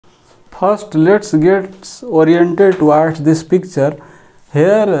First, let's get oriented towards this picture.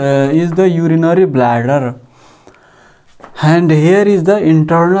 Here is the urinary bladder, and here is the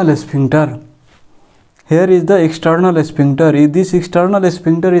internal sphincter. Here is the external sphincter. This external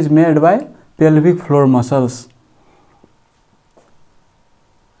sphincter is made by pelvic floor muscles.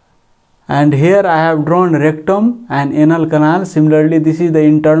 And here I have drawn rectum and anal canal. Similarly, this is the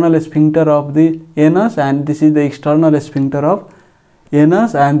internal sphincter of the anus, and this is the external sphincter of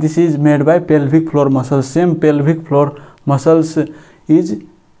anus, and this is made by pelvic floor muscles. Same pelvic floor muscles is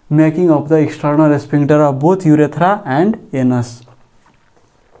making up the external sphincter of both urethra and anus.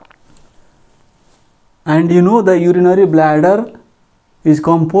 And you know, the urinary bladder is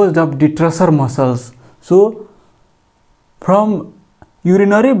composed of detrusor muscles. So from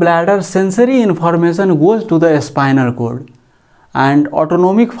urinary bladder, sensory information goes to the spinal cord, and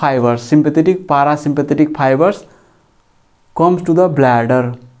autonomic fibers, sympathetic, parasympathetic fibers comes to the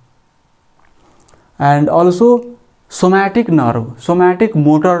bladder. And also somatic nerve, somatic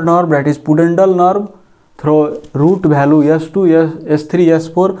motor nerve, that is pudendal nerve, through root value S2, S3,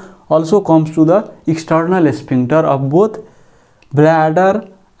 S4 also comes to the external sphincter of both bladder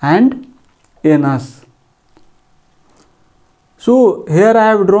and anus. So here I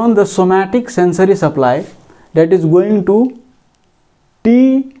have drawn the somatic sensory supply, that is going to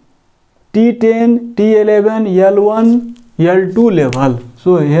T10, T11, L1, L2 level.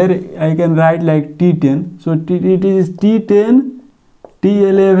 So here I can write like T10. So it is T10,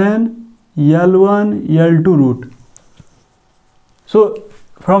 T11, L1, L2 root. So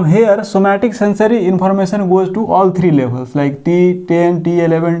from here, somatic sensory information goes to all three levels, like T10,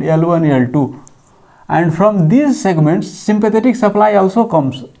 T11, L1, L2. And from these segments, sympathetic supply also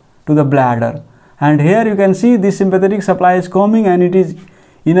comes to the bladder. And here you can see this sympathetic supply is coming, and it is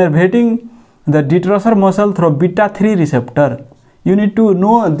innervating the detrusor muscle through beta 3 receptor. You need to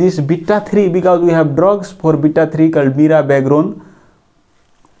know this beta 3 because we have drugs for beta 3 called mirabegron.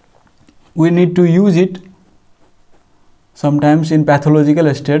 We need to use it sometimes in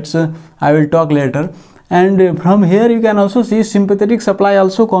pathological states. I will talk later. And from here you can also see sympathetic supply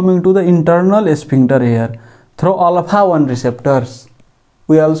also coming to the internal sphincter here through alpha 1 receptors.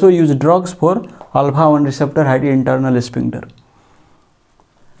 We also use drugs for alpha 1 receptor at internal sphincter.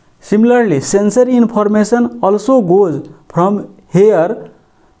 Similarly, sensory information also goes from here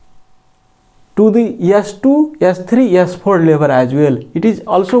to the S2, S3, S4 level as well. It is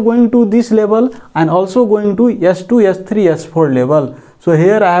also going to this level and also going to S2, S3, S4 level. So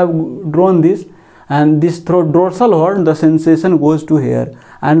here I have drawn this, and this through dorsal horn the sensation goes to here,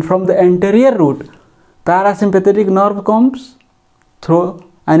 and from the anterior root parasympathetic nerve comes through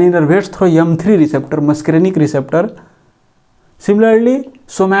and innervates through M3 receptor, muscarinic receptor. Similarly,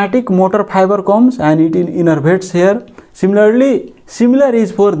 somatic motor fiber comes and it innervates here. Similarly, similar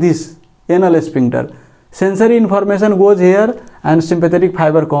is for this anal sphincter. Sensory information goes here and sympathetic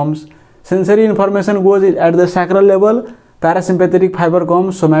fiber comes. Sensory information goes at the sacral level, parasympathetic fiber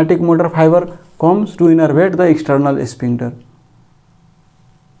comes, somatic motor fiber comes to innervate the external sphincter.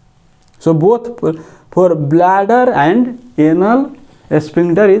 So both for bladder and anal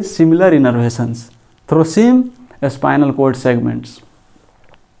sphincter is similar innervations through same spinal cord segments.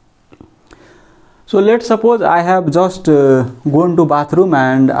 So let's suppose I have just gone to bathroom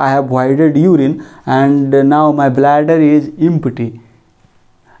and I have voided urine, and now my bladder is empty,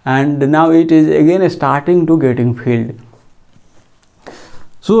 and now it is again starting to getting filled.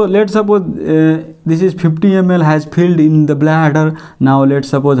 So let's suppose this is 50 ml has filled in the bladder. Now let's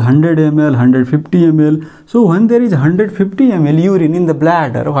suppose 100 ml, 150 ml. So when there is 150 ml urine in the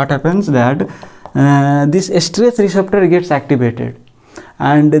bladder, what happens that this stress receptor gets activated,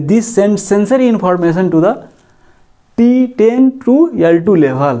 and this sends sensory information to the T10 to L2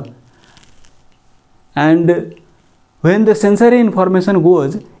 level. And when the sensory information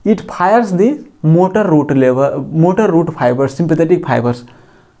goes, it fires the motor root fibers, sympathetic fibers,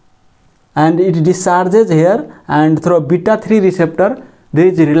 and it discharges here, and through beta 3 receptor there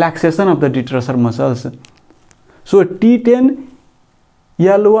is relaxation of the detrusor muscles. So T10,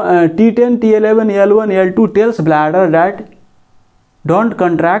 T11, L1, L2 tells bladder that don't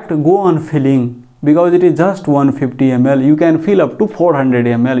contract, go on filling, because it is just 150 ml. You can fill up to 400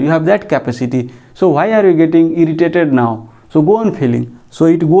 ml. You have that capacity. So why are you getting irritated now? So go on filling. So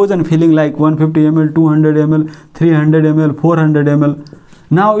it goes on filling like 150 ml, 200 ml, 300 ml, 400 ml.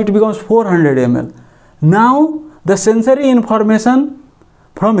 Now it becomes 400 ml. Now the sensory information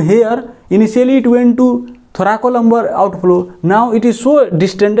from here, initially it went to thoracolumbar outflow. Now it is so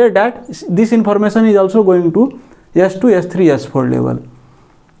distended that this information is also going to S2, S3, S4 level.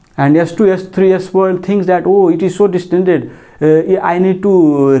 And S2, S3, S4 thinks that, oh, it is so distended, I need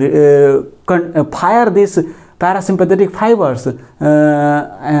to fire this parasympathetic fibers,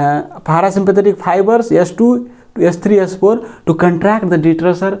 S2, S3, S4 to contract the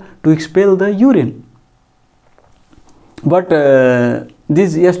detrusor to expel the urine. But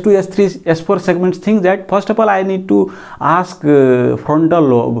these S2, S3, S4 segments think that first of all I need to ask frontal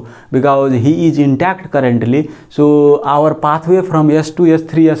lobe, because he is intact currently. So our pathway from S2,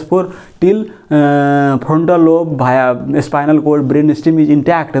 S3, S4 till frontal lobe via spinal cord, brain stem is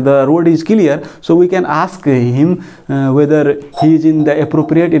intact. The road is clear. So we can ask him whether he is in the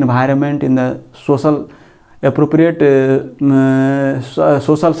appropriate environment, in the appropriate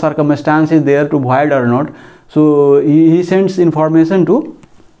social circumstances there to void or not. So he sends information to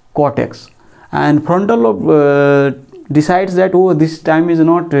cortex, and frontal lobe decides that, oh, this time is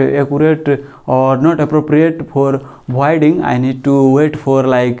not accurate or not appropriate for voiding. I need to wait for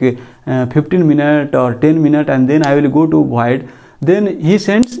like 15 minutes or 10 minutes, and then I will go to void. Then he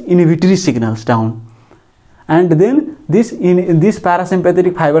sends inhibitory signals down, and then this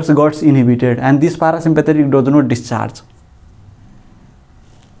parasympathetic fibers got inhibited, and this parasympathetic does not discharge.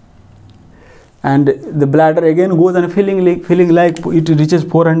 And the bladder again goes and feeling like it reaches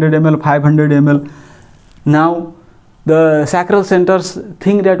 400 ml, 500 ml. Now the sacral centers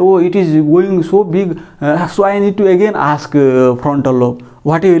think that, oh, it is going so big, so I need to again ask frontal lobe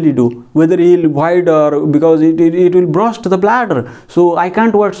what he will do, whether he will void, or because it will burst the bladder, so I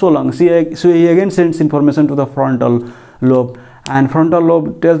can't wait so long. So he again sends information to the frontal lobe, and frontal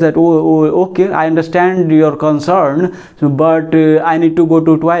lobe tells that, oh, okay, I understand your concern, but I need to go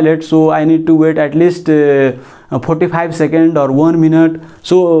to toilet, so I need to wait at least 45 seconds or 1 minute.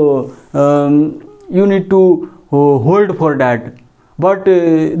 So you need to hold for that. But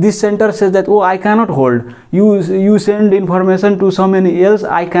this center says that, oh, I cannot hold. You send information to somebody else.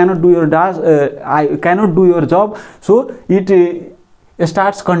 I cannot do your job. So it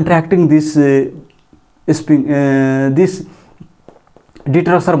starts contracting this this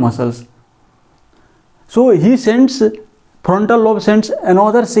detrusor muscles. So frontal lobe sends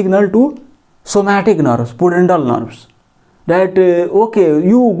another signal to somatic nerves, pudendal nerves, that okay,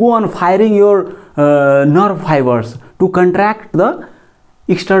 you go on firing your nerve fibers to contract the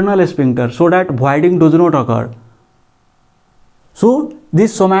external sphincter so that voiding does not occur. So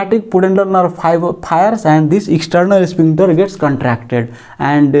this somatic pudendal nerve fires, and this external sphincter gets contracted,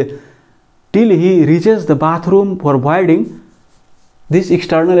 and till he reaches the bathroom for voiding, this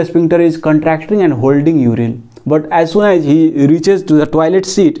external sphincter is contracting and holding urine. But as soon as he reaches to the toilet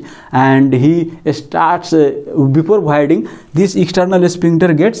seat and he starts before voiding, this external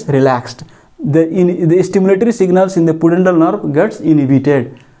sphincter gets relaxed. The stimulatory signals in the pudendal nerve gets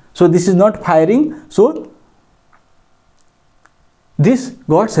inhibited. So this is not firing. So this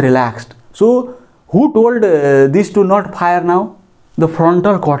got relaxed. So who told this to not fire now? The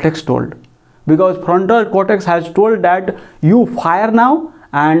frontal cortex told. Because frontal cortex has told that you fire now,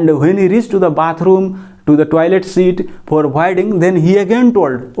 and when he reached to the bathroom, to the toilet seat for voiding, then he again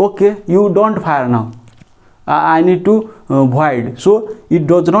told, okay, you don't fire now, I need to void. So it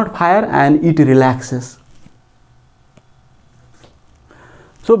does not fire and it relaxes.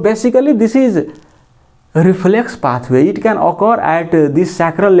 So basically this is a reflex pathway. It can occur at this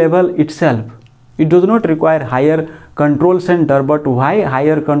sacral level itself. It does not require higher control center. But why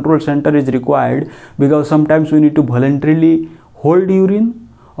higher control center is required? Because sometimes we need to voluntarily hold urine,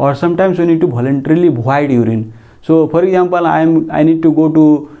 or sometimes we need to voluntarily void urine. So for example, I need to go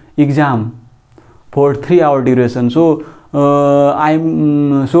to exam for 3-hour duration. So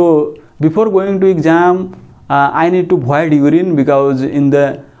so before going to exam, I need to void urine, because in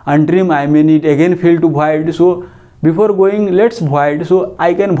the interim I may need again feel to void. So before going, let's void. So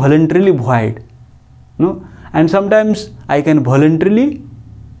I can voluntarily void. No? And sometimes I can voluntarily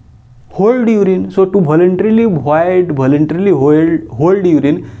hold urine. So to voluntarily void, voluntarily hold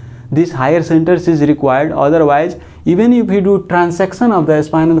urine, this higher centers is required. Otherwise, even if we do transection of the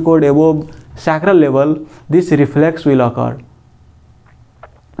spinal cord above sacral level, this reflex will occur.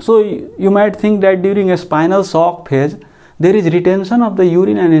 So you might think that during a spinal shock phase, there is retention of the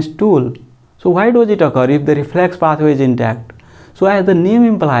urine and stool. So why does it occur if the reflex pathway is intact? So as the name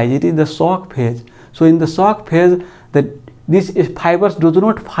implies, it is the shock phase. So in the shock phase, these fibers do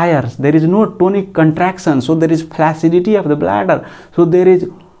not fire. There is no tonic contraction. So there is flaccidity of the bladder. So there is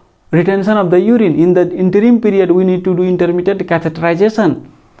retention of the urine. In the interim period, we need to do intermittent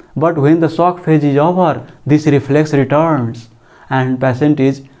catheterization. But when the shock phase is over, this reflex returns, and patient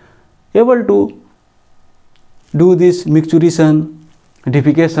is able to do this micturition,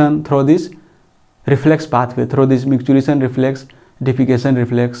 defecation through this reflex pathway, through this micturition reflex, defecation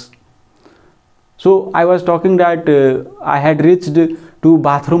reflex. So I was talking that I had reached to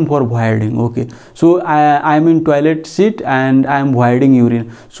bathroom for voiding. Okay, so I am in toilet seat and I am voiding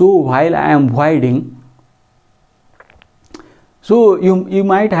urine. So while I am voiding, so you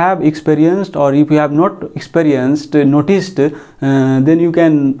might have experienced, or if you have not experienced, noticed, then you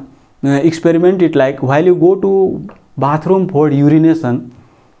can experiment it. Like while you go to bathroom for urination,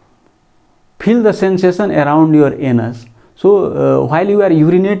 feel the sensation around your anus. So while you are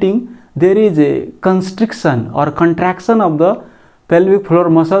urinating, there is a constriction or contraction of the pelvic floor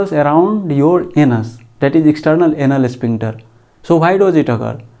muscles around your anus, that is external anal sphincter. So why does it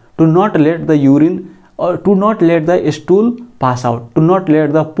occur? To not let the urine, or to not let the stool pass out, to not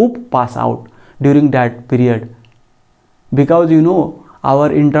let the poop pass out during that period, because you know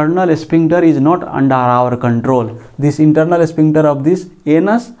our internal sphincter is not under our control. This internal sphincter of this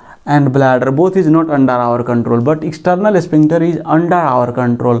anus and bladder both is not under our control, but external sphincter is under our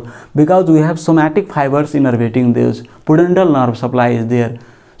control, because we have somatic fibers innervating this. Pudendal nerve supply is there,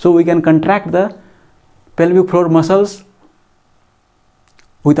 so we can contract the pelvic floor muscles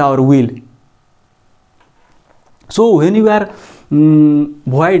with our will. So when you are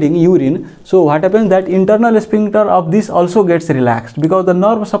voiding urine, so what happens, that internal sphincter of this also gets relaxed, because the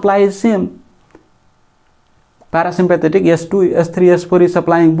nerve supply is same. Parasympathetic S2, S3, S4 is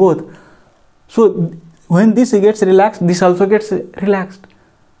supplying both. So when this gets relaxed, this also gets relaxed.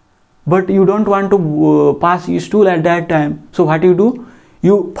 But you don't want to pass stool at that time. So what you do?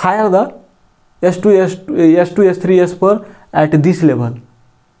 You fire the S2, S3, S4 at this level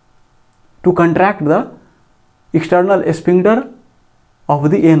to contract the external sphincter of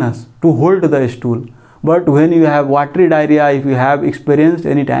the anus to hold the stool. But when you have watery diarrhea, if you have experienced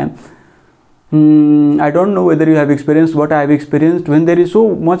any time, I don't know whether you have experienced what I have experienced. When there is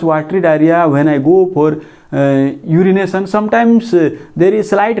so much watery diarrhea, when I go for urination, sometimes there is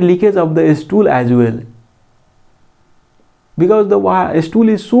slight leakage of the stool as well, because the stool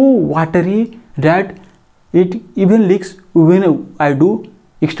is so watery that it even leaks when I do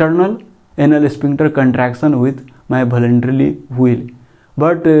external anal sphincter contraction with my voluntarily will.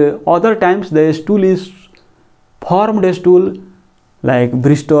 But other times the stool is formed stool, like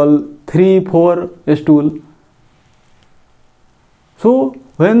Bristol 3-4 stool. So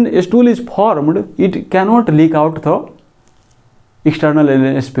when a stool is formed, it cannot leak out the external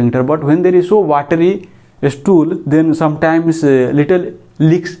anal sphincter. But when there is so watery stool, then sometimes little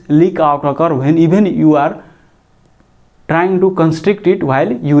leak out occur when even you are trying to constrict it while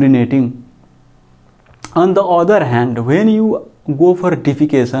urinating. On the other hand, when you go for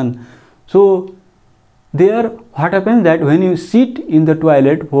defecation, so there what happens, that when you sit in the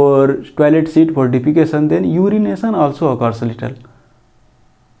toilet seat for defecation, then urination also occurs a little.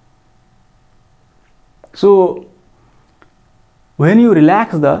 So when you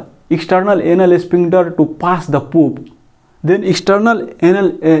relax the external anal sphincter to pass the poop, then external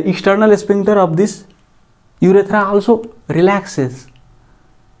sphincter of this urethra also relaxes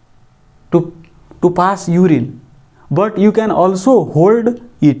to pass urine. But you can also hold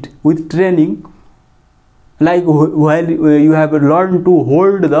it with training, like while you have learned to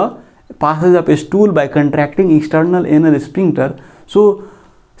hold the passage of a stool by contracting external anal sphincter. So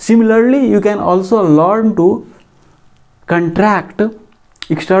similarly, you can also learn to contract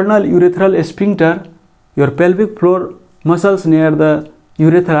external urethral sphincter, your pelvic floor muscles near the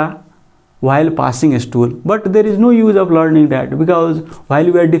urethra, while passing a stool. But there is no use of learning that, because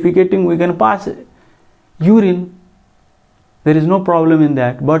while we are defecating, we can pass urine. There is no problem in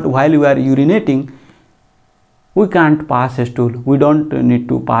that. But while we are urinating, we can't pass a stool. We don't need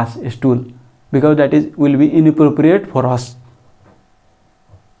to pass a stool, because that will be inappropriate for us.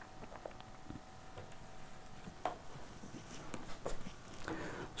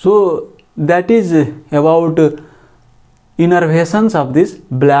 So that is about innervations of this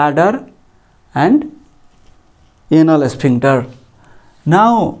bladder and anal sphincter.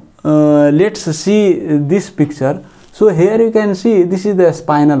 Now let's see this picture. So here you can see this is the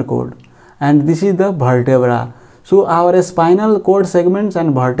spinal cord and this is the vertebra. So our spinal cord segments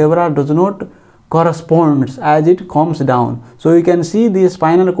and vertebra does not correspond as it comes down. So you can see the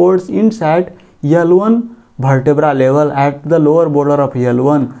spinal cords inside L1 vertebra level at the lower border of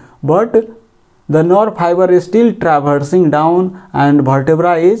L1, but the nerve fiber is still traversing down and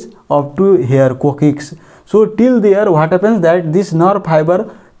vertebra is up to here coccyx. So till there what happens, that this nerve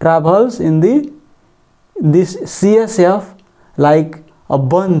fiber travels in this CSF like a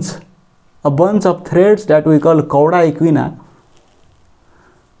bunch of threads that we call cauda equina.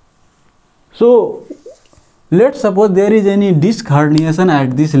 So let's suppose there is any disc herniation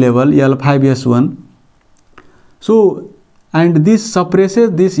at this level L5 S1. So and this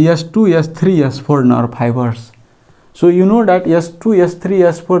suppresses this S2, S3, S4 nerve fibers. So you know that S2, S3,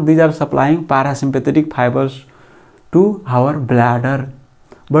 S4, these are supplying parasympathetic fibers to our bladder.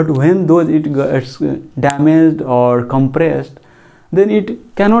 But when those it gets damaged or compressed, then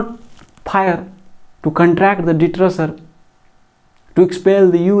it cannot fire to contract the detrusor to expel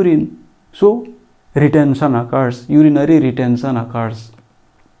the urine. So retention occurs, urinary retention occurs.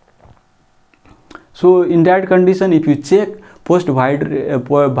 So in that condition, if you check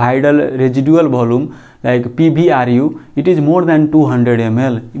post-vital residual volume like PVRU, it is more than 200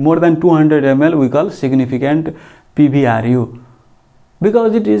 ml. More than 200 ml we call significant PVRU,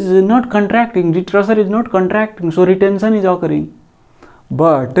 because it is not contracting, detrusor is not contracting, so retention is occurring.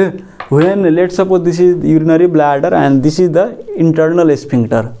 But when, let's suppose this is the urinary bladder and this is the internal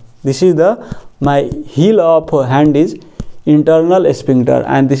sphincter, this is the, my heel of hand is internal sphincter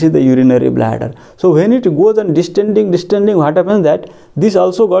and this is the urinary bladder. So when it goes on distending, what happens that this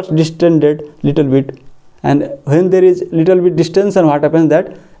also got distended little bit, and when there is little bit distension, what happens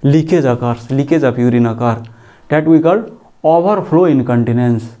that leakage occurs, leakage of urine occurs, that we call overflow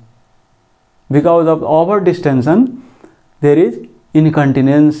incontinence. Because of over distension there is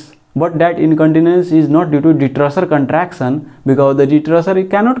incontinence, but that incontinence is not due to detrusor contraction, because the detrusor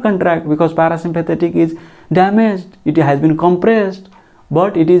cannot contract because parasympathetic is damaged, it has been compressed,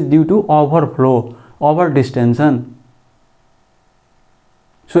 but it is due to overflow, over distension.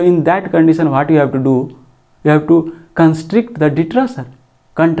 So in that condition, what you have to do, you have to constrict the detrusor,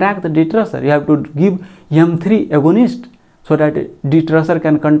 contract the detrusor, you have to give M3 agonist so that detrusor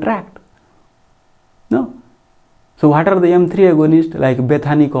can contract. No. So what are the M3 agonists? Like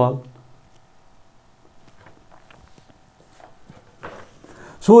bethanicol.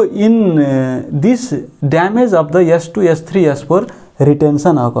 So in this damage of the S2, S3, S4,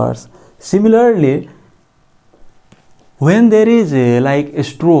 retention occurs. Similarly, when there is like a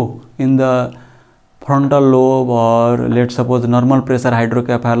stroke in the frontal lobe, or let's suppose normal pressure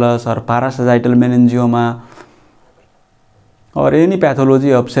hydrocephalus or parasagittal meningioma, or any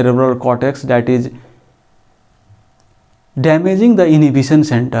pathology of cerebral cortex that is damaging the inhibition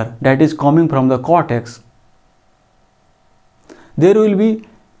center that is coming from the cortex, there will be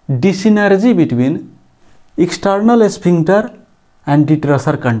dyssynergy between external sphincter and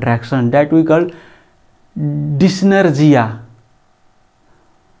detrusor contraction, that we call dyssynergia.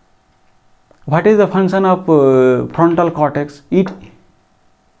 What is the function of frontal cortex? It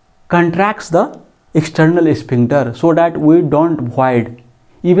contracts the external sphincter so that we don't void.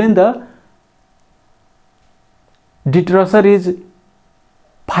 Even the detrusor is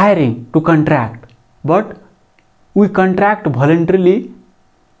firing to contract, but we contract voluntarily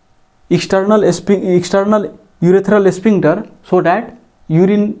external urethral sphincter so that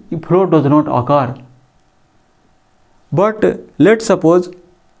urine flow does not occur. But let's suppose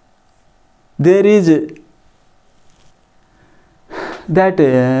there is that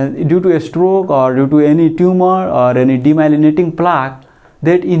due to a stroke or due to any tumor or any demyelinating plaque,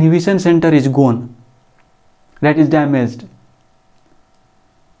 that inhibition center is gone, that is damaged.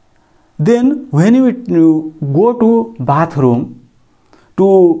 Then when we go to bathroom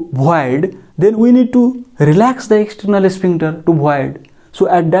to void, then we need to relax the external sphincter to void. So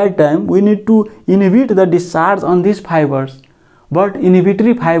at that time we need to inhibit the discharge on these fibers, but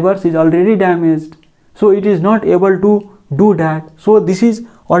inhibitory fibers is already damaged, so it is not able to do that. So this is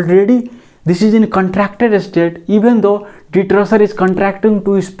in contracted state, even though detrusor is contracting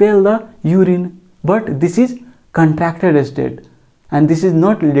to expel the urine, but this is contracted state and this is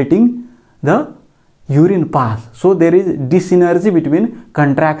not letting the urine pass. So there is dyssynergy between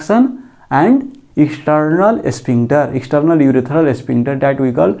contraction and external sphincter, external urethral sphincter, that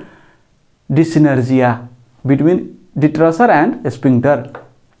we call dyssynergia between detrusor and sphincter.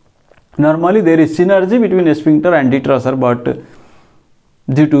 Normally there is synergy between sphincter and detrusor, but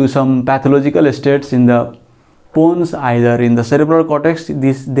due to some pathological states in the bones, either in the cerebral cortex,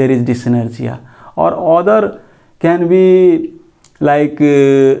 there is dyssynergia, or other can be like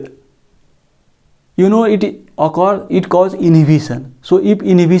it causes inhibition. So if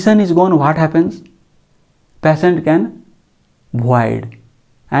inhibition is gone, what happens? Patient can void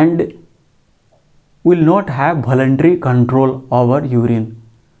and will not have voluntary control over urine.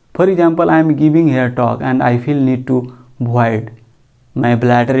 For example, I am giving here talk and I feel need to void. My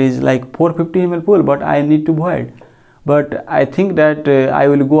bladder is like 450 ml full, but I need to void. But I think that I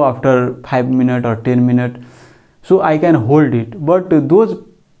will go after 5 minutes or 10 minutes, so I can hold it. But those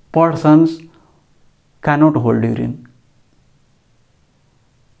persons cannot hold urine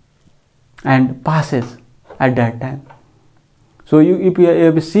and passes at that time. So if you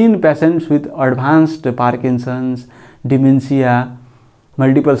have seen patients with advanced Parkinson's, dementia,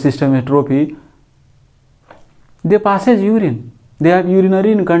 multiple system atrophy, they passes urine. They have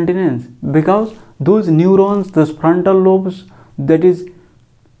urinary incontinence because those neurons, those frontal lobes that is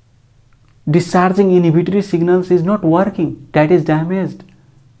discharging inhibitory signals is not working. That is damaged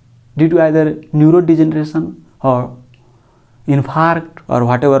due to either neurodegeneration or infarct or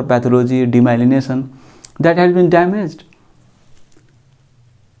whatever pathology, demyelination, that has been damaged.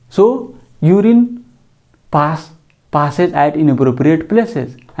 So urine passes at inappropriate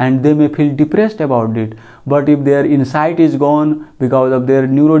places and they may feel depressed about it. But if their insight is gone because of their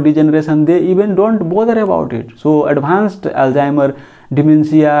neurodegeneration, they even don't bother about it. So advanced Alzheimer,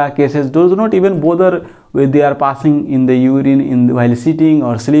 dementia cases does not even bother with they are passing in the urine while sitting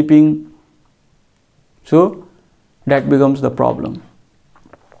or sleeping. So that becomes the problem.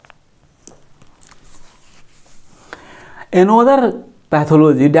 Another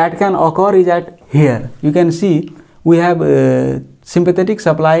pathology that can occur is at here. You can see we have sympathetic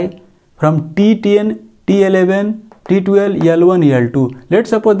supply from T10, T11, T12, L1, L2. Let's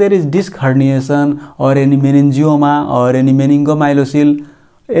suppose there is disc herniation or any meningioma or any meningomyelocele,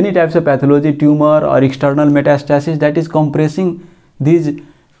 any types of pathology, tumor or external metastasis that is compressing these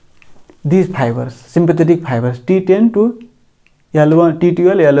fibers, sympathetic fibers, T10 to L1, T12,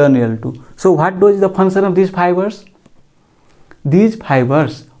 L1, L2. So what is the function of these fibers? These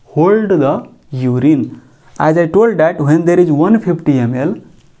fibers hold the urine. As I told that when there is 150 ml,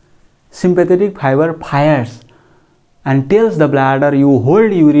 sympathetic fiber fires and tells the bladder you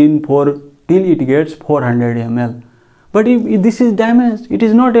hold urine till it gets 400 ml. But if this is damaged, it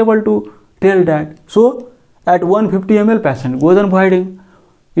is not able to tell that. So at 150 ml patient goes on voiding.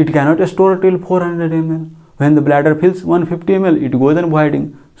 It cannot store till 400 ml. When the bladder fills 150 ml, it goes on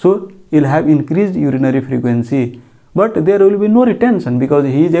voiding. So it will have increased urinary frequency. But there will be no retention because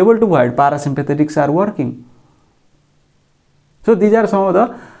he is able to void. Parasympathetics are working. So these are some of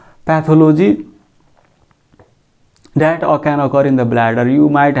the pathology that can occur in the bladder. You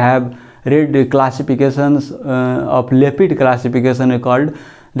might have read the classifications of lipid classification called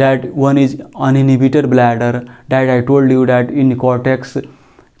that one is uninhibited bladder, that I told you that in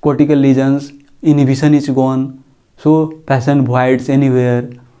cortical lesions inhibition is gone, so patient voids anywhere.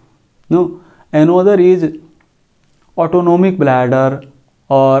 No, another is autonomic bladder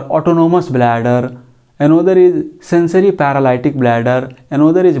or autonomous bladder. Another is sensory paralytic bladder.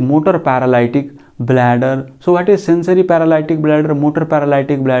 Another is motor paralytic bladder. So what is sensory paralytic bladder, motor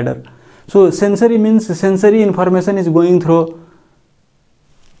paralytic bladder? So sensory means sensory information is going through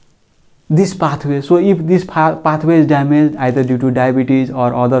this pathway. So if this pathway is damaged either due to diabetes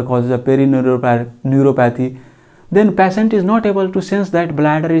or other causes of perineuropathy, then patient is not able to sense that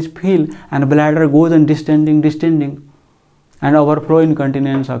bladder is filled and bladder goes on distending and overflow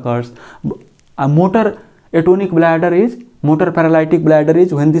incontinence occurs. A motor atonic bladder is, motor paralytic bladder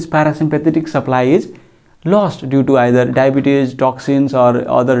is when this parasympathetic supply is lost due to either diabetes, toxins or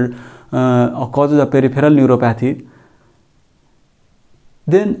other causes of peripheral neuropathy.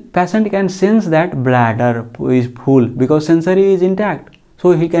 Then patient can sense that bladder is full because sensory is intact,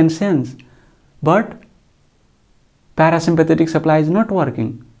 so he can sense, but parasympathetic supply is not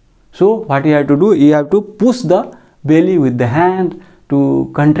working. So what you have to do, you have to push the belly with the hand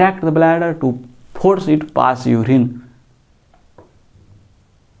to contract the bladder to force it pass urine.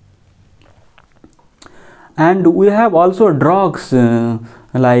 And we have also drugs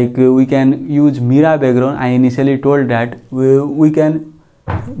like we can use mirabegron. I initially told that we can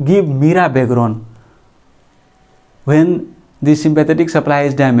give mirabegron when the sympathetic supply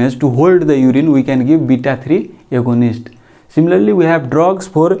is damaged. To hold the urine we can give beta-3 agonist. Similarly, we have drugs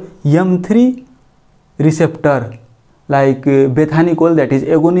for M3 receptor like bethanicol, that is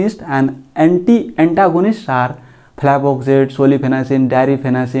agonist, and antagonists are flavoxate, solifenacin,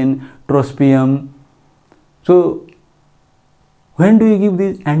 darifenacin, trospium. So when do you give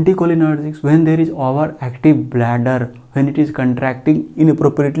these anticholinergics? When there is overactive bladder, when it is contracting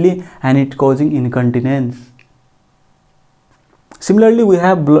inappropriately and it causing incontinence. Similarly, we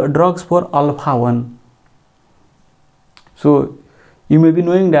have drugs for alpha-1. So you may be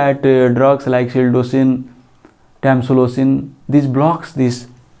knowing that drugs like sildosin, tamsulosin, this blocks this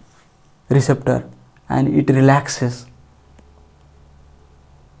receptor and it relaxes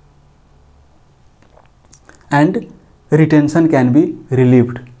and retention can be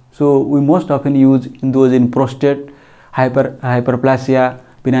relieved. So we most often use those in prostate hyperplasia,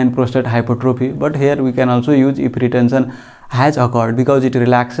 benign prostate hypertrophy, but here we can also use if retention has occurred because it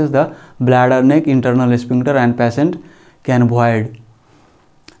relaxes the bladder neck internal sphincter and patient can void.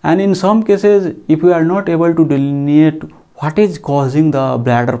 And in some cases, if we are not able to delineate what is causing the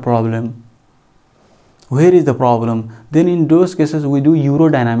bladder problem, where is the problem? Then in those cases we do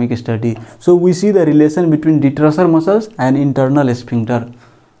urodynamic study. So we see the relation between detrusor muscles and internal sphincter.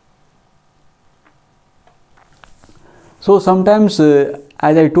 So sometimes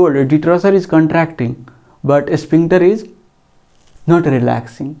as I told, detrusor is contracting but sphincter is not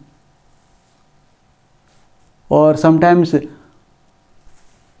relaxing, or sometimes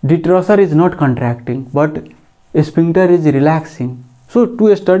detrusor is not contracting but sphincter is relaxing. So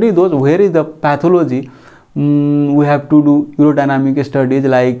to study those where is the pathology, we have to do urodynamic studies,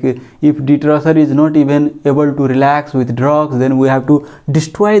 like if detrusor is not even able to relax with drugs, then we have to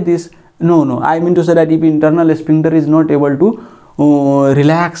destroy this. I mean to say that if internal sphincter is not able to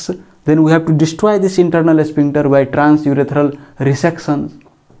relax, then we have to destroy this internal sphincter by transurethral resection.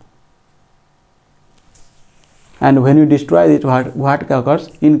 And when you destroy it, what occurs?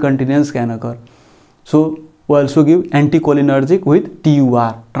 Incontinence can occur. So we also give anticholinergic with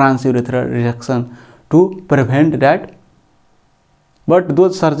TUR, transurethral resection, to prevent that. But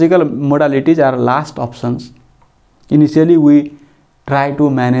those surgical modalities are last options. Initially we try to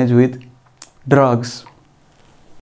manage with drugs.